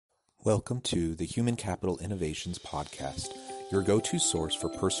Welcome to the Human Capital Innovations Podcast, your go-to source for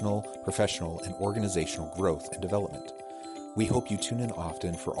personal, professional, and organizational growth and development. We hope you tune in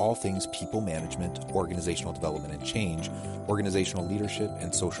often for all things people management, organizational development and change, organizational leadership,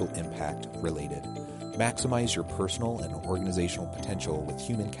 and social impact related. Maximize your personal and organizational potential with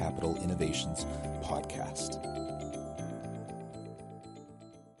Human Capital Innovations Podcast.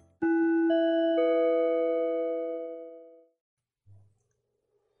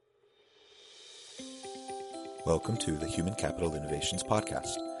 Welcome to the Human Capital Innovations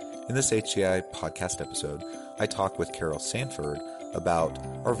Podcast. In this HCI podcast episode, I talk with Carol Sanford about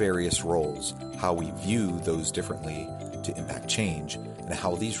our various roles, how we view those differently to impact change, and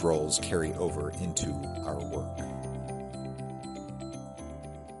how these roles carry over into our work.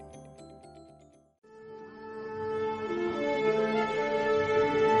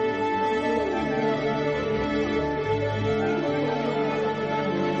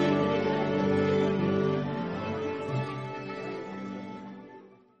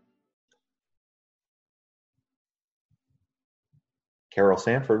 Carol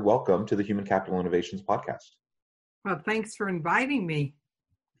Sanford, welcome to the Human Capital Innovations Podcast. Well, thanks for inviting me.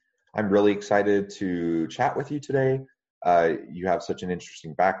 I'm really excited to chat with you today. You have such an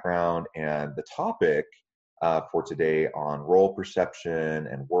interesting background, and the topic for today on role perception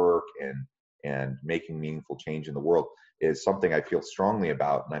and work and making meaningful change in the world is something I feel strongly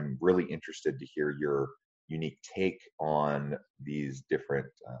about, and I'm really interested to hear your unique take on these different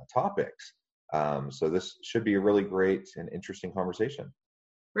topics. So this should be a really great and interesting conversation.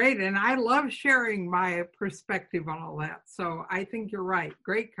 Great, and I love sharing my perspective on all that. So I think you're right.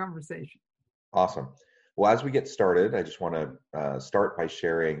 Great conversation. Awesome. Well, as we get started, I just want to start by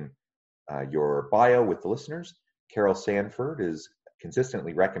sharing your bio with the listeners. Carol Sanford is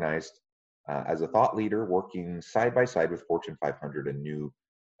consistently recognized as a thought leader working side by side with Fortune 500 and new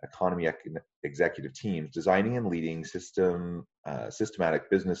economy executive teams, designing and leading systematic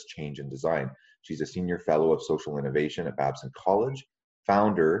business change and design. She's a senior fellow of social innovation at Babson College,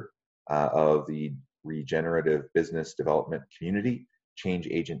 founder of the regenerative business development community, change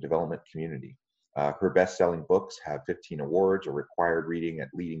agent development community. Her best-selling books have 15 awards, are required reading at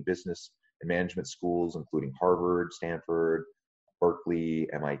leading business and management schools, including Harvard, Sanford, Berkeley,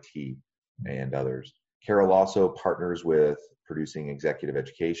 MIT, and others. Carol also partners with producing executive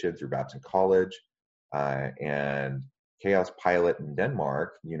education through Babson College and Chaos Pilot in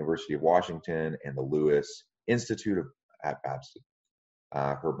Denmark, University of Washington, and the Lewis Institute at Babson.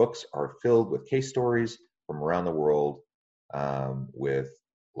 Her books are filled with case stories from around the world with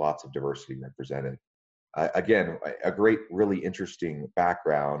lots of diversity represented. Again, a great, really interesting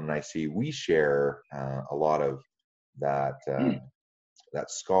background, and I see we share a lot of that that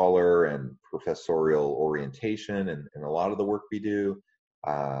scholar and professorial orientation and a lot of the work we do.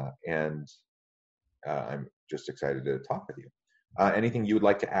 And I'm just excited to talk with you. Anything you would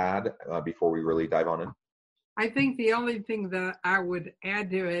like to add before we really dive on in? I think the only thing that I would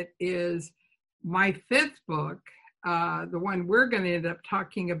add to it is my fifth book, the one we're going to end up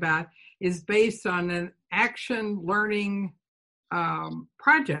talking about, is based on an action learning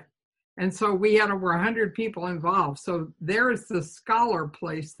project. And so we had over 100 people involved. So there's the scholar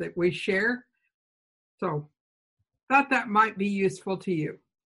place that we share. So thought that might be useful to you.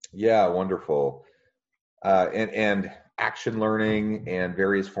 Yeah, wonderful. And action learning and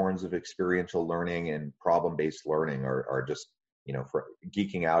various forms of experiential learning and problem-based learning are just, for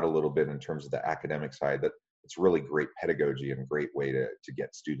geeking out a little bit in terms of the academic side, that it's really great pedagogy and a great way to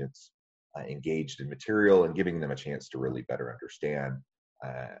get students engaged in material and giving them a chance to really better understand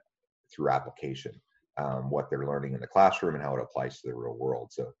through application what they're learning in the classroom and how it applies to the real world.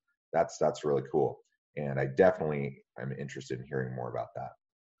 So that's really cool. And I definitely am interested in hearing more about that.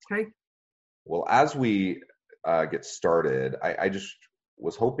 Okay. Well, as we get started, I just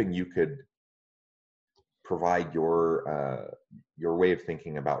was hoping you could provide your way of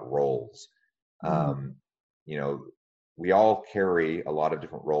thinking about roles. Mm-hmm. We all carry a lot of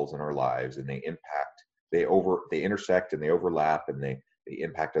different roles in our lives, and they intersect and they overlap, and they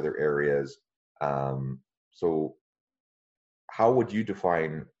impact other areas. So how would you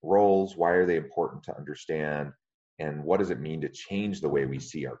define roles? Why are they important to understand? And what does it mean to change the way we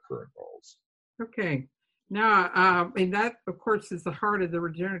see our current roles? Okay. Now, and that, of course, is the heart of the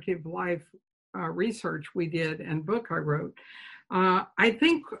regenerative life research we did and book I wrote. I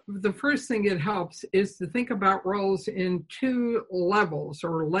think the first thing it helps is to think about roles in two levels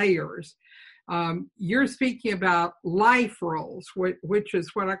or layers. You're speaking about life roles, which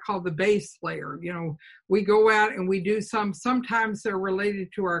is what I call the base layer. We go out and we do sometimes they're related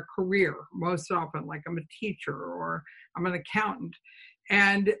to our career, most often, like I'm a teacher or I'm an accountant.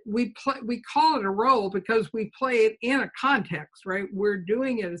 And we call it a role because we play it in a context, right? We're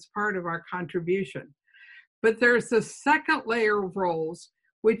doing it as part of our contribution. But there's the second layer of roles,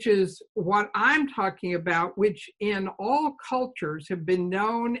 which is what I'm talking about, which in all cultures have been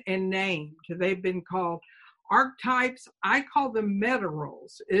known and named. They've been called archetypes. I call them meta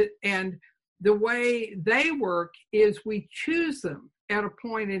roles. And the way they work is we choose them at a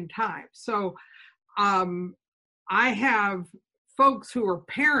point in time. So I have folks who are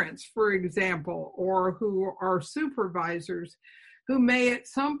parents, for example, or who are supervisors, who may at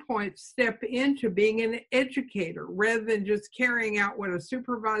some point step into being an educator rather than just carrying out what a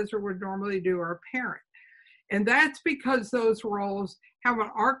supervisor would normally do or a parent. And that's because those roles have an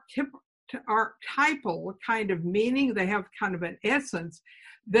archetypal kind of meaning. They have kind of an essence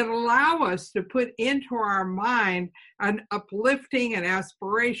that allow us to put into our mind an uplifting and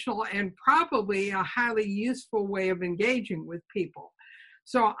aspirational and probably a highly useful way of engaging with people.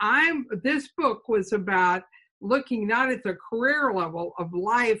 So this book was about looking not at the career level of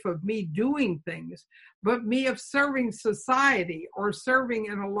life of me doing things, but me of serving society or serving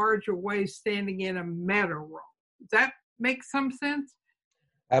in a larger way, standing in a meta role. Does that make some sense?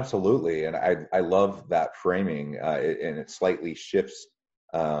 Absolutely. And I love that framing, and it slightly shifts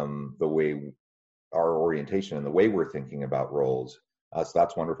the way our orientation and the way we're thinking about roles. So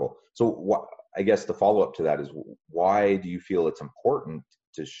that's wonderful. So I guess the follow-up to that is, why do you feel it's important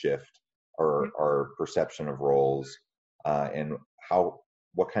to shift our perception of roles, and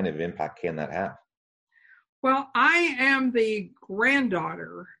what kind of impact can that have? Well, I am the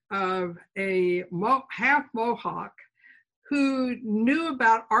granddaughter of a half Mohawk who knew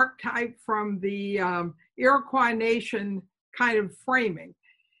about archetype from the Iroquois Nation kind of framing.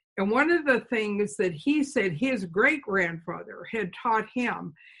 And one of the things that he said his great-grandfather had taught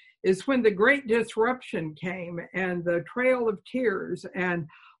him is when the Great Disruption came and the Trail of Tears and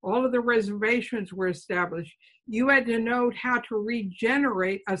all of the reservations were established, you had to know how to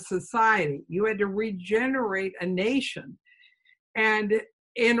regenerate a society. You had to regenerate a nation. And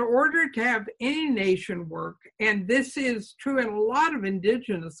in order to have any nation work, and this is true in a lot of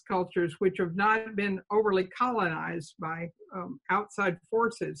indigenous cultures which have not been overly colonized by outside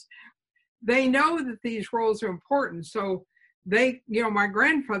forces, they know that these roles are important. So my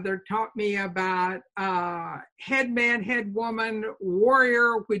grandfather taught me about head man, head woman,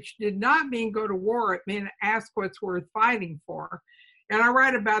 warrior, which did not mean go to war. It meant ask what's worth fighting for. And I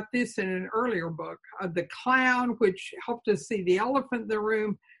write about this in an earlier book, the clown, which helped us see the elephant in the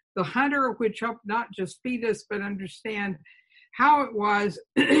room, the hunter, which helped not just feed us, but understand how it was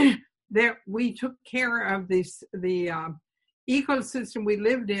that we took care of the ecosystem we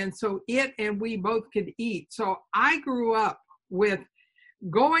lived in so it and we both could eat. So I grew up with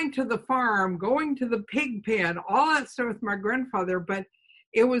going to the farm, going to the pig pen, all that stuff with my grandfather, but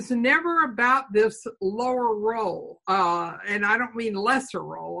it was never about this lower role. And I don't mean lesser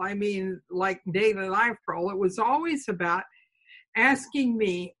role. I mean like daily life role. It was always about asking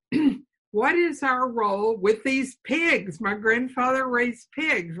me, what is our role with these pigs? My grandfather raised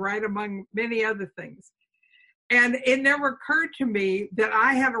pigs, right, among many other things. And it never occurred to me that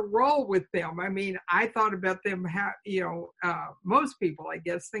I had a role with them. I mean, I thought about them, most people, I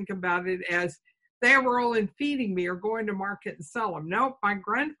guess, think about it as they have a role in feeding me or going to market and sell them. Nope, my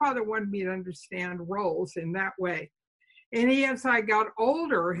grandfather wanted me to understand roles in that way. And he, as I got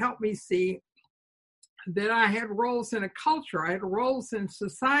older, helped me see that I had roles in a culture. I had roles in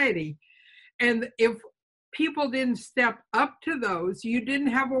society. And if people didn't step up to those, you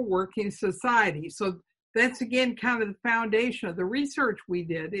didn't have a working society. So that's, again, kind of the foundation of the research we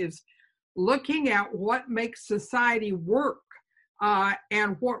did, is looking at what makes society work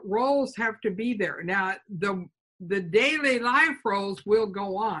and what roles have to be there. Now, the daily life roles will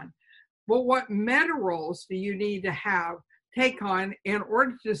go on, but what meta roles do you need to take on in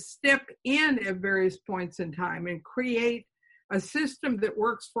order to step in at various points in time and create a system that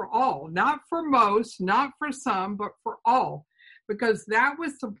works for all, not for most, not for some, but for all? Because that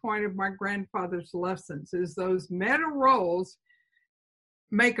was the point of my grandfather's lessons, is those meta roles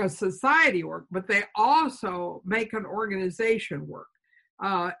make a society work, but they also make an organization work,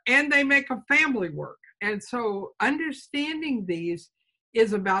 and they make a family work. And so understanding these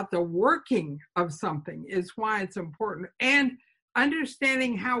is about the working of something, is why it's important. And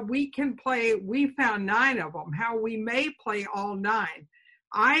understanding how we can play, we found 9 of them, how we may play all 9.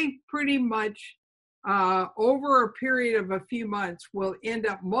 I pretty much, over a period of a few months, will end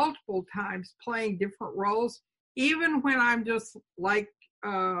up multiple times playing different roles, even when I'm just like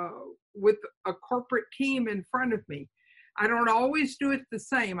with a corporate team in front of me. I don't always do it the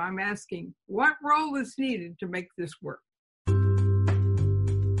same. I'm asking, what role is needed to make this work?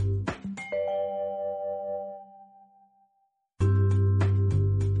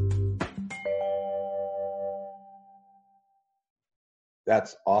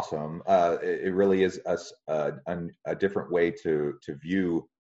 That's awesome. It really is a different way to view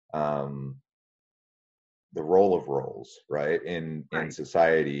um, the role of roles, right, in Right.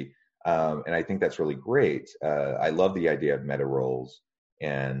 society. And I think that's really great. I love the idea of meta roles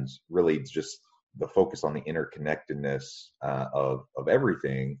and really just the focus on the interconnectedness of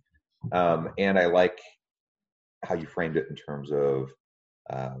everything. And I like how you framed it in terms of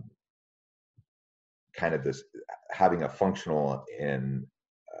um, kind of this having a functional and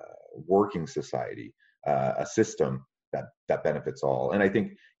working society, a system that benefits all. And I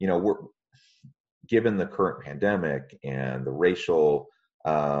think, we're given the current pandemic and the racial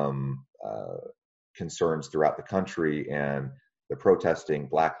concerns throughout the country and the protesting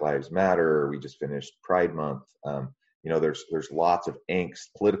Black Lives Matter. We just finished Pride Month. There's lots of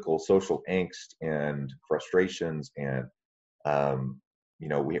angst, political, social angst, and frustrations, and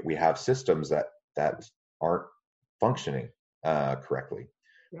we have systems that aren't functioning correctly,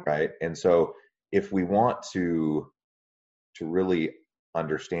 Yeah. right? And so, if we want to really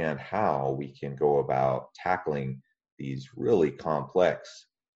understand how we can go about tackling these really complex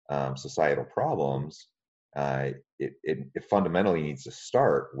societal problems, it fundamentally needs to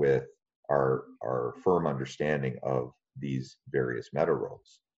start with our firm understanding of these various meta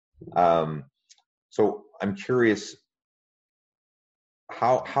roles. So I'm curious,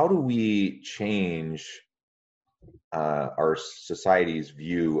 how do we change our society's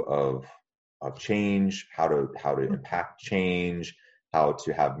view of change, how to impact change, how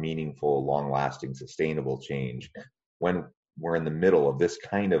to have meaningful, long-lasting, sustainable change when we're in the middle of this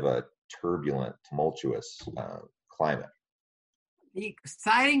kind of a turbulent, tumultuous climate? The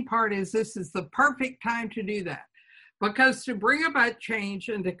exciting part is this is the perfect time to do that. Because to bring about change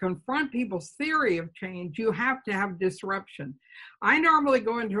and to confront people's theory of change, you have to have disruption. I normally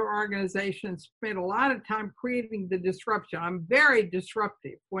go into organizations, spend a lot of time creating the disruption. I'm very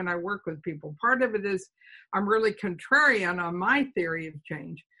disruptive when I work with people. Part of it is I'm really contrarian on my theory of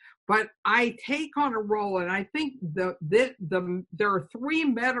change, but I take on a role, and I think there are three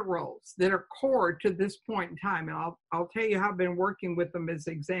meta roles that are core to this point in time, and I'll tell you how I've been working with them as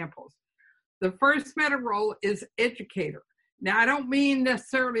examples. The first meta role is educator. Now, I don't mean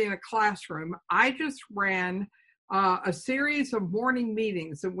necessarily in a classroom. I just ran a series of morning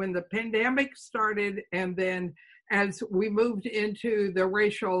meetings. And when the pandemic started, and then as we moved into the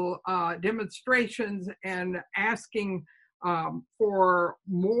racial demonstrations and asking for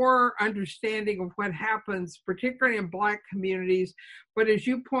more understanding of what happens, particularly in Black communities. But as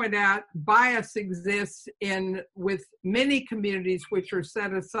you point out, bias exists with many communities which are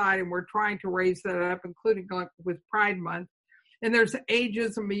set aside, and we're trying to raise that up, including with Pride Month. And there's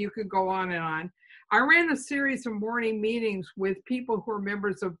ageism, you could go on and on. I ran a series of morning meetings with people who are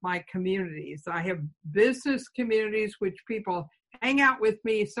members of my communities. I have business communities which people hang out with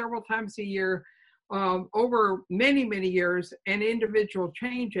me several times a year, over many, many years, and individual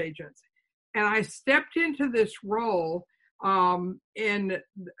change agents. And I stepped into this role, and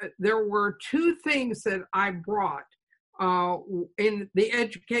there were two things that I brought in the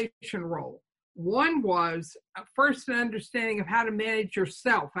education role. One was first an understanding of how to manage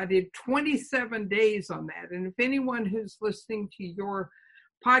yourself. I did 27 days on that. And if anyone who's listening to your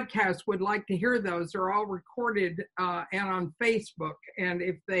podcast would like to hear those, they're all recorded and on Facebook. And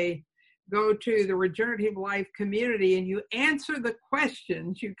if they go to the Regenerative Life community and you answer the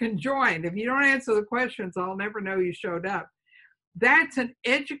questions, you can join. If you don't answer the questions, I'll never know you showed up. That's an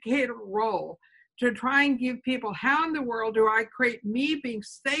educator role, to try and give people, how in the world do I create me being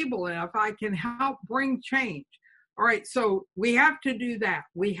stable enough I can help bring change? All right, so we have to do that.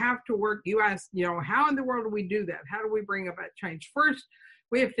 We have to work. You asked, how in the world do we do that? How do we bring about change? First,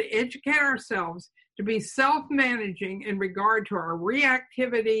 we have to educate ourselves to be self-managing in regard to our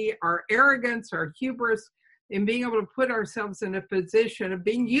reactivity, our arrogance, our hubris, and being able to put ourselves in a position of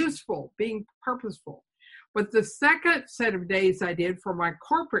being useful, being purposeful. But the second set of days I did for my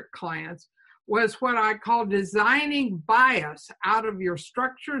corporate clients was what I call designing bias out of your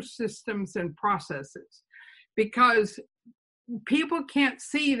structures, systems, and processes. Because people can't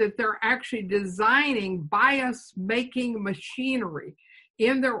see that they're actually designing bias-making machinery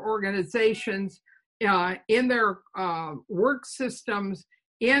in their organizations, in their work systems,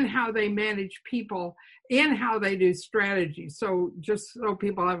 in how they manage people, in how they do strategy. So just so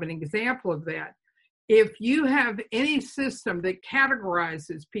people have an example of that, if you have any system that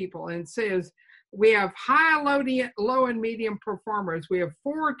categorizes people and says, we have high, low, and medium performers, we have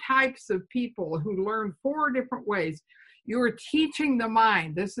 4 types of people who learn 4 different ways, you're teaching the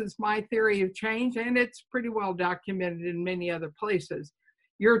mind. This is my theory of change, and it's pretty well documented in many other places.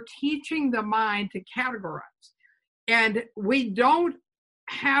 You're teaching the mind to categorize. And we don't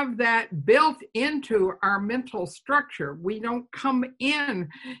have that built into our mental structure. We don't come in,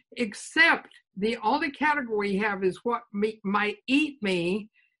 except the only category we have is what might eat me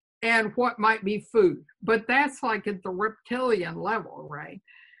and what might be food. But that's like at the reptilian level, right?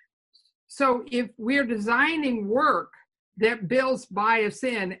 So if we're designing work that builds bias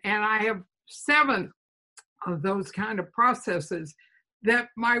in, and I have 7 of those kind of processes, that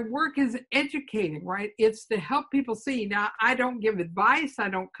my work is educating, right? It's to help people see. Now, I don't give advice, I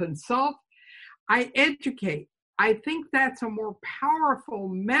don't consult, I educate. I think that's a more powerful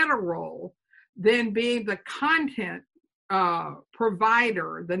meta role than being the content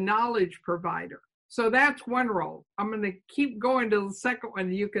provider, the knowledge provider. So that's one role. I'm going to keep going to the second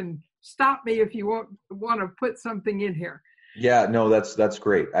one. You can stop me if you want to put something in here. Yeah, no, that's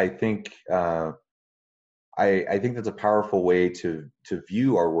great. I think I think that's a powerful way to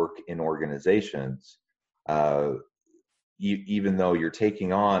view our work in organizations. Even though you're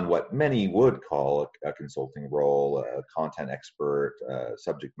taking on what many would call a consulting role, a content expert, a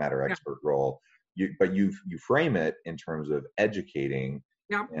subject matter expert role, but you frame it in terms of educating,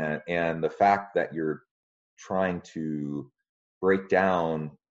 and the fact that you're trying to break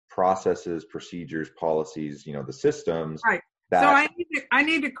down processes, procedures, policies, the systems. Right. So I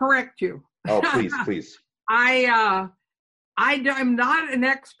need to correct you. Oh, please. I'm not an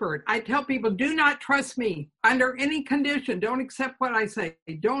expert. I tell people, do not trust me under any condition. Don't accept what I say.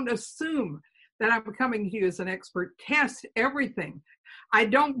 Don't assume that I'm coming to you as an expert. Test everything. I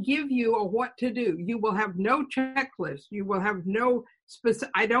don't give you a what to do. You will have no checklist. You will have no specific.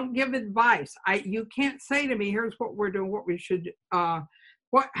 I don't give advice. You can't say to me, here's what we're doing, what we should, how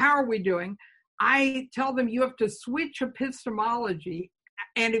are we doing? I tell them you have to switch epistemology.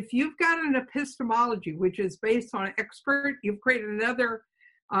 And if you've got an epistemology which is based on an expert, you've created another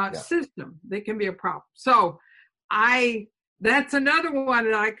system that can be a problem. So that's another one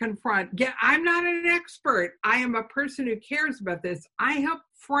that I confront. I'm not an expert. I am a person who cares about this. I help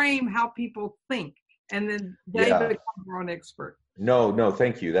frame how people think, and then they become their own expert. No,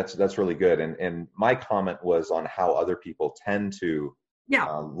 thank you. That's really good. And my comment was on how other people tend to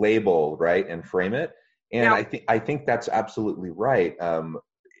label, right, and frame it. And I think that's absolutely right.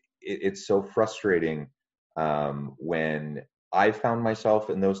 It's so frustrating when I found myself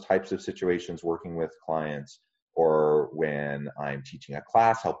in those types of situations working with clients, or when I'm teaching a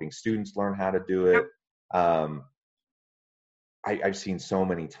class, helping students learn how to do it. I've seen so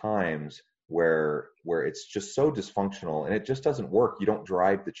many times where it's just so dysfunctional and it just doesn't work. You don't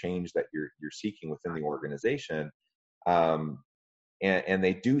drive the change that you're seeking within the organization. And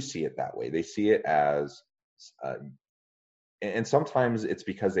they do see it that way. They see it as, and sometimes it's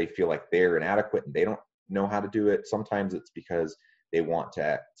because they feel like they're inadequate and they don't know how to do it. Sometimes it's because they want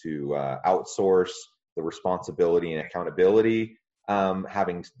to outsource the responsibility and accountability,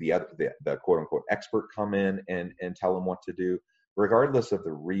 having the quote unquote expert come in and tell them what to do. Regardless of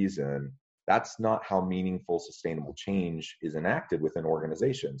the reason, that's not how meaningful, sustainable change is enacted within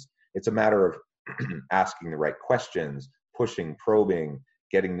organizations. It's a matter of asking the right questions, pushing, probing,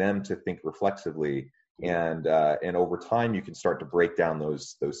 getting them to think reflexively, and over time you can start to break down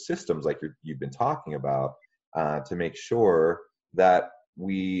those systems like you've been talking about, to make sure that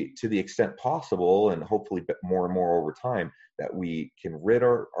we, to the extent possible, and hopefully more and more over time, that we can rid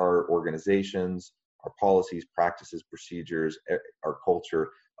our organizations, our policies, practices, procedures, our culture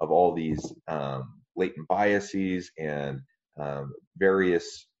of all these latent biases and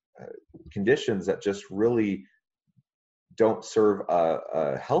various conditions that just really don't serve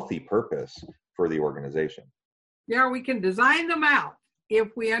a healthy purpose for the organization. Yeah, we can design them out if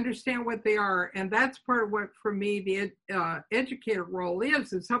we understand what they are. And that's part of what, for me, the educator role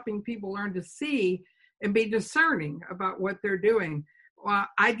is helping people learn to see and be discerning about what they're doing.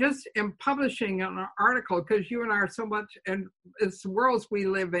 I just am publishing an article, because you and I are so much, and it's the worlds we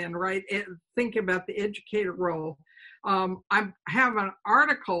live in, right? Think about the educator role. I have an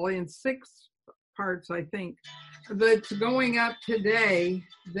article in 6 parts, I think, that's going up today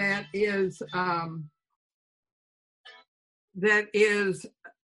that is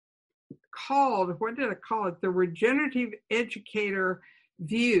called, what did I call it? The Regenerative Educator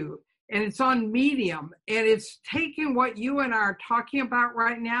View. And it's on Medium, and it's taking what you and I are talking about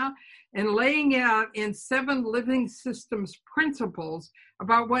right now and laying it out in 7 living systems principles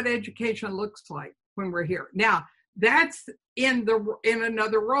about what education looks like when we're here. Now, that's in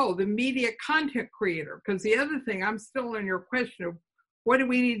another role, the media content creator, because the other thing, I'm still on your question of what do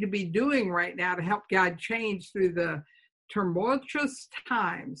we need to be doing right now to help guide change through the tumultuous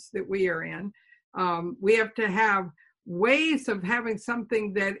times that we are in. We have to have ways of having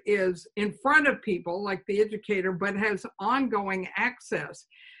something that is in front of people, like the educator, but has ongoing access.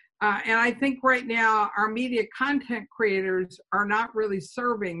 And I think right now our media content creators are not really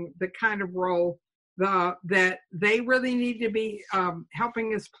serving the kind of role that they really need to be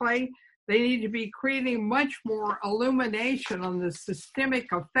helping us play. They need to be creating much more illumination on the systemic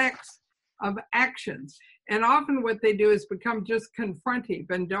effects of actions. And often what they do is become just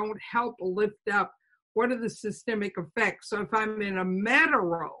confrontive and don't help lift up what are the systemic effects. So if I'm in a meta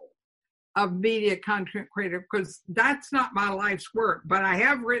role of media content creator, because that's not my life's work, but I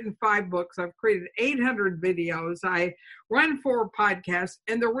have written 5 books, I've created 800 videos, I run 4 podcasts,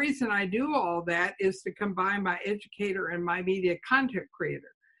 and the reason I do all that is to combine my educator and my media content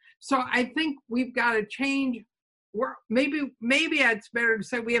creator. So I think we've got to change. Maybe it's better to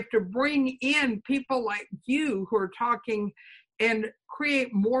say we have to bring in people like you who are talking and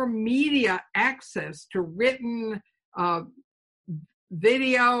create more media access to written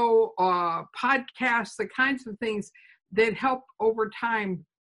video, podcasts, the kinds of things that help over time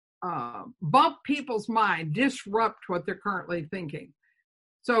bump people's mind, disrupt what they're currently thinking.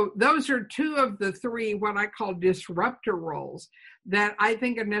 So those are 2 of the 3, what I call disruptor roles, that I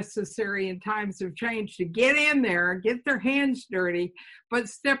think are necessary in times of change to get in there, get their hands dirty, but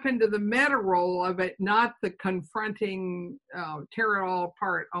step into the meta role of it, not the confronting, tear it all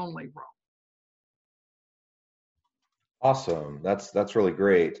apart only role. Awesome. That's really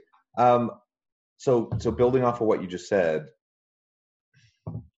great. So building off of what you just said,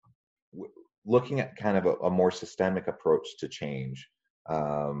 looking at kind of a more systemic approach to change,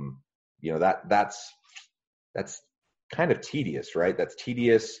 that's kind of tedious, right? That's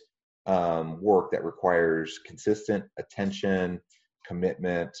tedious work that requires consistent attention,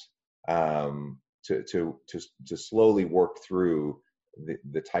 commitment, to slowly work through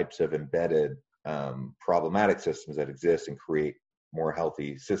the types of embedded problematic systems that exist and create more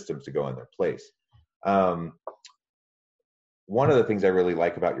healthy systems to go in their place. One of the things I really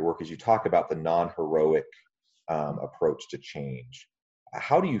like about your work is you talk about the non-heroic approach to change.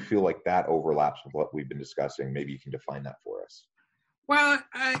 How do you feel like that overlaps with what we've been discussing? Maybe you can define that for us. Well,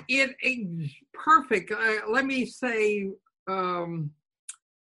 it's perfect. Let me say,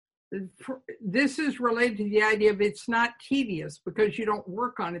 this is related to the idea of it's not tedious because you don't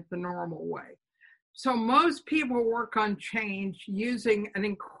work on it the normal way. So most people work on change using an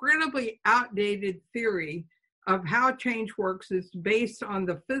incredibly outdated theory of how change works. It's based on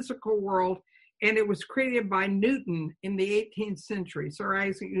the physical world, and it was created by Newton in the 18th century, Sir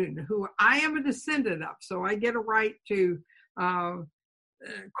Isaac Newton, who I am a descendant of, so I get a right to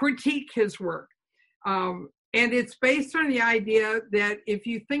critique his work. And it's based on the idea that if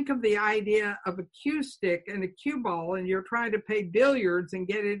you think of the idea of a cue stick and a cue ball, and you're trying to play billiards and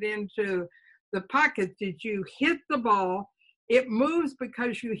get it into the pocket, that you hit the ball, it moves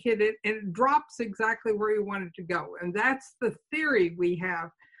because you hit it, and it drops exactly where you want it to go. And that's the theory we have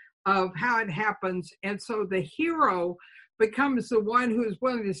of how it happens. And so the hero becomes the one who is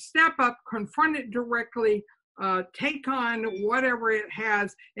willing to step up, confront it directly, take on whatever it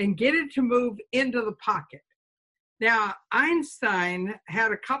has, and get it to move into the pocket. Now, Einstein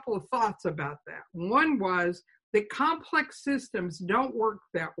had a couple of thoughts about that. One was that complex systems don't work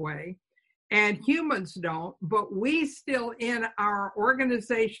that way, and humans don't, but we still, in our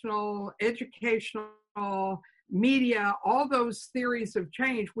organizational, educational, media, all those theories of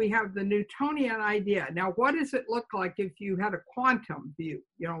change, we have the Newtonian idea. Now, what does it look like if you had a quantum view,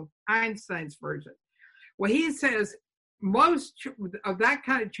 Einstein's version? Well, he says most of that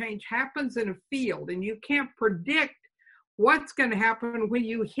kind of change happens in a field, and you can't predict what's going to happen when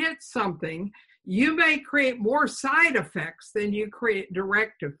you hit something. You may create more side effects than you create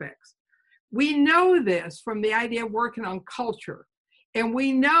direct effects. We know this from the idea of working on culture. And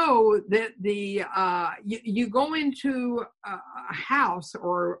we know that you go into a house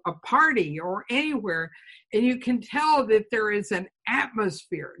or a party or anywhere, and you can tell that there is an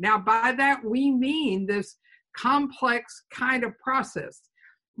atmosphere. Now, by that, we mean this complex kind of process.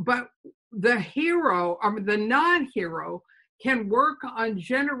 But the hero or the non-hero can work on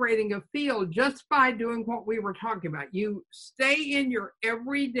generating a field just by doing what we were talking about. You stay in your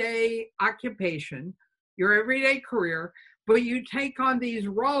everyday occupation, your everyday career, but you take on these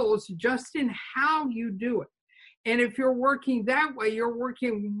roles just in how you do it. And if you're working that way, you're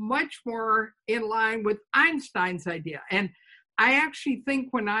working much more in line with Einstein's idea. And I actually think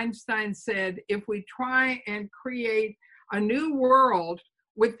when Einstein said, if we try and create a new world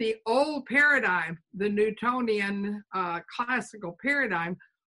with the old paradigm, the Newtonian classical paradigm,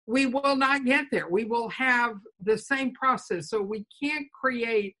 we will not get there. We will have the same process. So we can't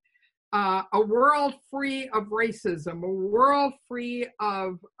create a world free of racism, a world free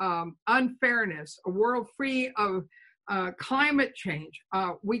of unfairness, a world free of climate change.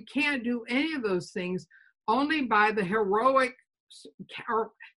 We can't do any of those things only by the heroic,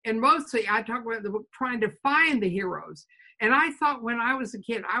 and mostly I talk about the book trying to find the heroes. And I thought when I was a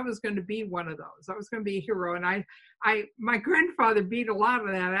kid, I was going to be one of those. I was going to be a hero. And my grandfather beat a lot of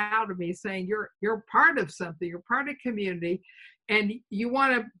that out of me, saying, you're part of something, you're part of community, and you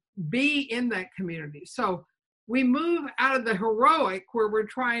want to be in that community. So we move out of the heroic, where we're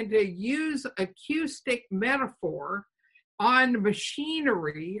trying to use acoustic metaphor on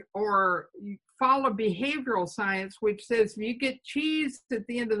machinery, or follow behavioral science, which says if you get cheese at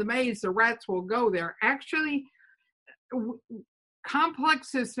the end of the maze, the rats will go there. Actually,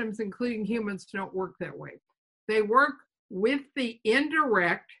 complex systems, including humans, don't work that way. They work with the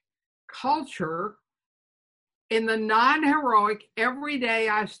indirect culture in the non-heroic. Every day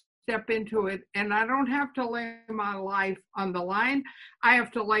I step into it, and I don't have to lay my life on the line. I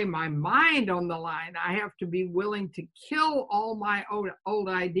have to lay my mind on the line. I have to be willing to kill all my old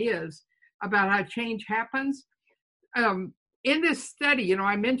ideas about how change happens. In this study,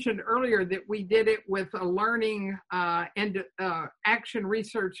 I mentioned earlier that we did it with a learning and action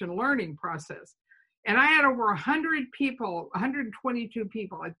research and learning process. And I had over 100 people, 122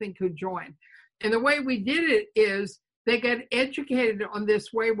 people, I think, who joined. And the way we did it is they get educated on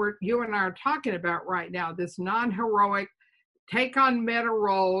this way where you and I are talking about right now, this non-heroic, take on meta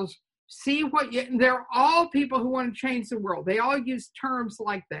roles, see they're all people who want to change the world. They all use terms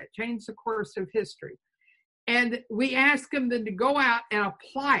like that, change the course of history. And we ask them then to go out and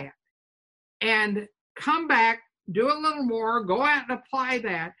apply it and come back, do a little more, go out and apply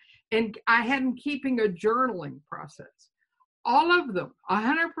that. And I had them keeping a journaling process. All of them,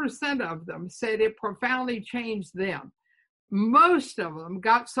 100% of them, said it profoundly changed them. Most of them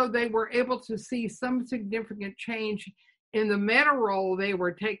got so they were able to see some significant change in the meta role they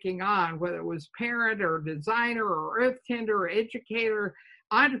were taking on, whether it was parent or designer or earth tender or educator,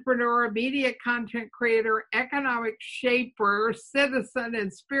 entrepreneur, media content creator, economic shaper, citizen,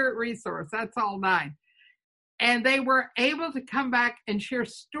 and spirit resource. That's all 9. And they were able to come back and share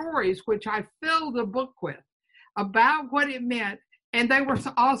stories, which I filled the book with, about what it meant. And they were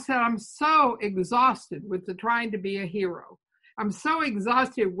all said, I'm so exhausted with the trying to be a hero. I'm so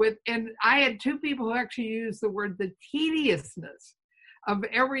exhausted with, and I had 2 people who actually used the word, the tediousness of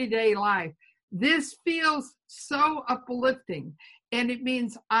everyday life. This feels so uplifting, and it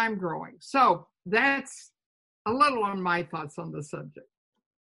means I'm growing. So that's a little on my thoughts on the subject.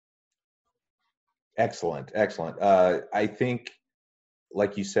 Excellent. I think,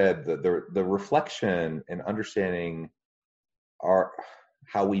 like you said, the reflection and understanding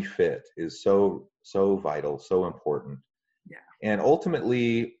how we fit is so vital, so important. Yeah. And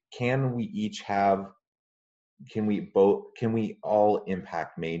ultimately, can we all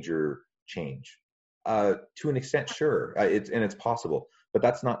impact major change? To an extent, sure. It's possible, but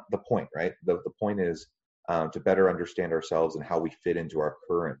that's not the point, right? The point is to better understand ourselves and how we fit into our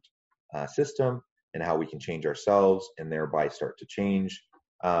current system, and how we can change ourselves and thereby start to change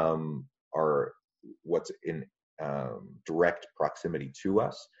what's in direct proximity to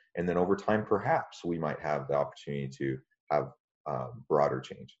us. And then over time, perhaps we might have the opportunity to have broader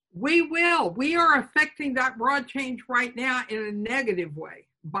change. We will. We are affecting that broad change right now in a negative way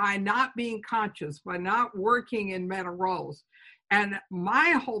by not being conscious, by not working in meta roles. And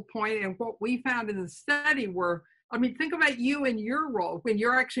my whole point, and what we found in the study were, think about you and your role when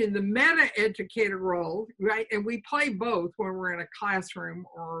you're actually in the meta educator role, right? And we play both when we're in a classroom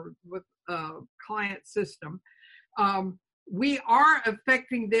or with a client system. We are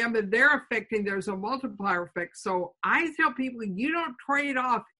affecting them and they're affecting, there's a multiplier effect. So I tell people, you don't trade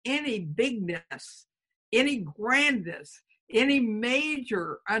off any bigness, any grandness, any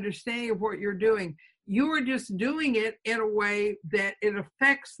major understanding of what you're doing. You are just doing it in a way that it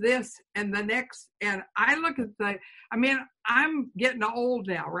affects this and the next. And I look at I'm getting old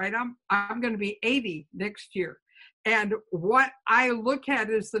now, right? I'm going to be 80 next year. And what I look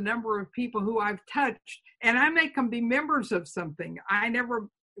at is the number of people who I've touched, and I make them be members of something. I never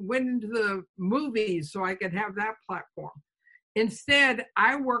went into the movies so I could have that platform. Instead,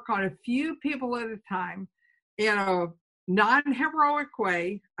 I work on a few people at a time in a non-heroic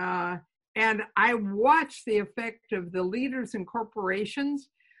way, and I watch the effect of the leaders in corporations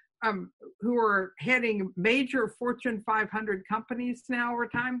who are heading major Fortune 500 companies now over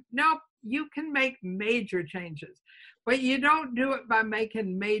time. Nope, you can make major changes, but you don't do it by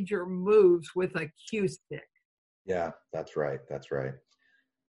making major moves with a cue stick. Yeah, that's right.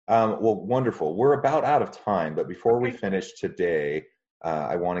 Well, wonderful. We're about out of time, but before we finish today,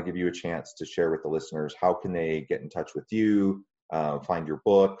 I want to give you a chance to share with the listeners, how can they get in touch with you, find your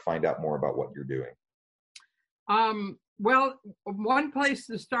book, find out more about what you're doing? Well, one place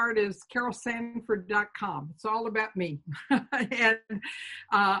to start is carolsanford.com. It's all about me. And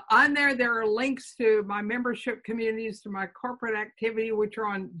on there are links to my membership communities, to my corporate activity, which are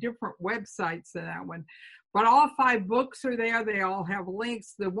on different websites than that one. But all 5 books are there. They all have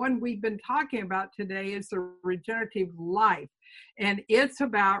links. The one we've been talking about today is The Regenerative Life. And it's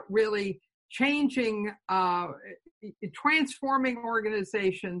about really changing, transforming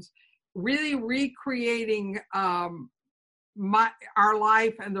organizations, really recreating our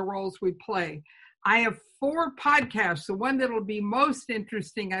life and the roles we play. I have 4 podcasts. The one that'll be most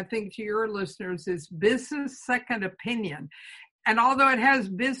interesting, I think, to your listeners is Business Second Opinion. And although it has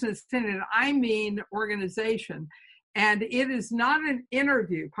business in it, I mean organization. And it is not an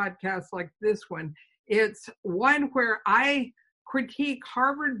interview podcast like this one. It's one where I critique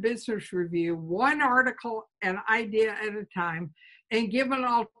Harvard Business Review, one article and idea at a time, and give an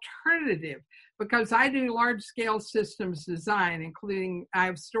alternative, because I do large-scale systems design, including, I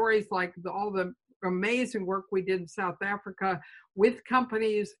have stories like all the amazing work we did in South Africa with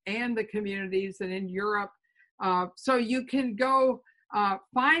companies and the communities and in Europe. So you can go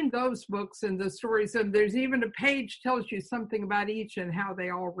find those books and the stories, and there's even a page tells you something about each and how they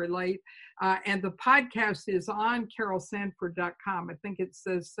all relate. And the podcast is on carolsanford.com. I think it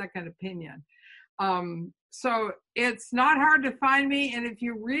says Second Opinion. So it's not hard to find me. And if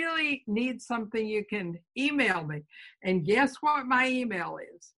you really need something, you can email me. And guess what my email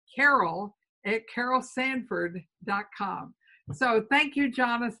is? Carol@carolsanford.com. So thank you,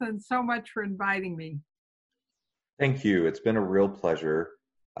 Jonathan, so much for inviting me. Thank you. It's been a real pleasure.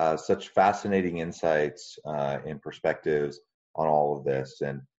 Such fascinating insights and perspectives on all of this.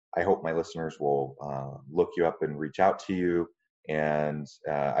 And I hope my listeners will look you up and reach out to you. And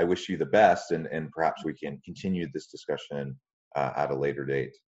I wish you the best, and perhaps we can continue this discussion at a later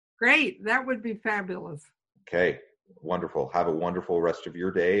date. Great. That would be fabulous. Okay. Wonderful. Have a wonderful rest of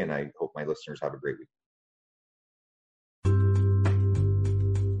your day, and I hope my listeners have a great week.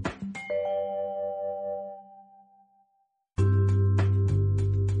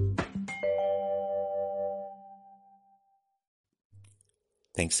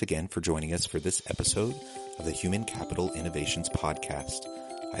 Thanks again for joining us for this episode of the Human Capital Innovations Podcast.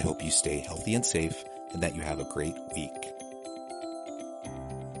 I hope you stay healthy and safe, and that you have a great week.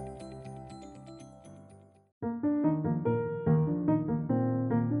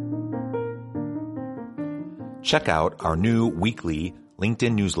 Check out our new weekly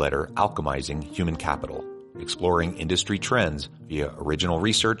LinkedIn newsletter, Alchemizing Human Capital, exploring industry trends via original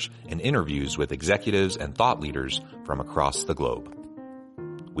research and interviews with executives and thought leaders from across the globe.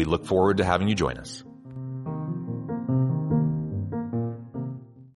 We look forward to having you join us.